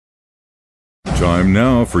Time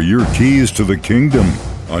now for your keys to the kingdom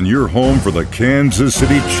on your home for the Kansas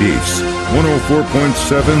City Chiefs.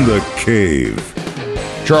 104.7 The Cave.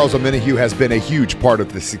 Charles Omenihu has been a huge part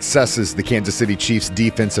of the successes the Kansas City Chiefs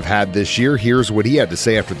defense have had this year. Here's what he had to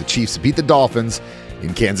say after the Chiefs beat the Dolphins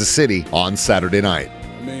in Kansas City on Saturday night.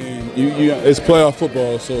 I mean, it's playoff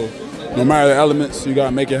football, so no matter the elements, you got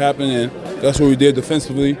to make it happen, and that's what we did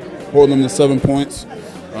defensively, holding them to 7 points.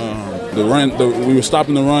 We were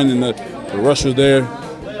stopping the run, and the rush was there.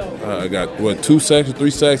 I got, 2 sacks or 3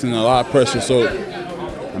 sacks and a lot of pressure. So,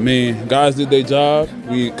 I mean, guys did their job.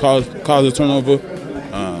 We caused a turnover,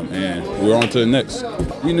 and we're on to the next.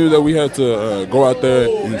 We knew that we had to go out there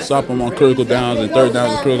and stop them on critical downs, and third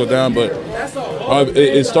down is critical down, but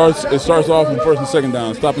it starts off in first and second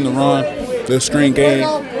down, stopping the run, the screen game.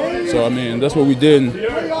 So, I mean, that's what we did, and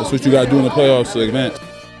that's what you got to do in the playoffs to advance.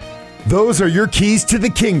 Those are your keys to the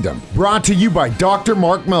kingdom, brought to you by Dr.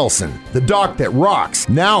 Mark Melson, the doc that rocks,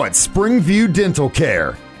 now at Springview Dental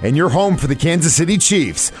Care, and your home for the Kansas City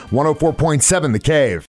Chiefs, 104.7 The Cave.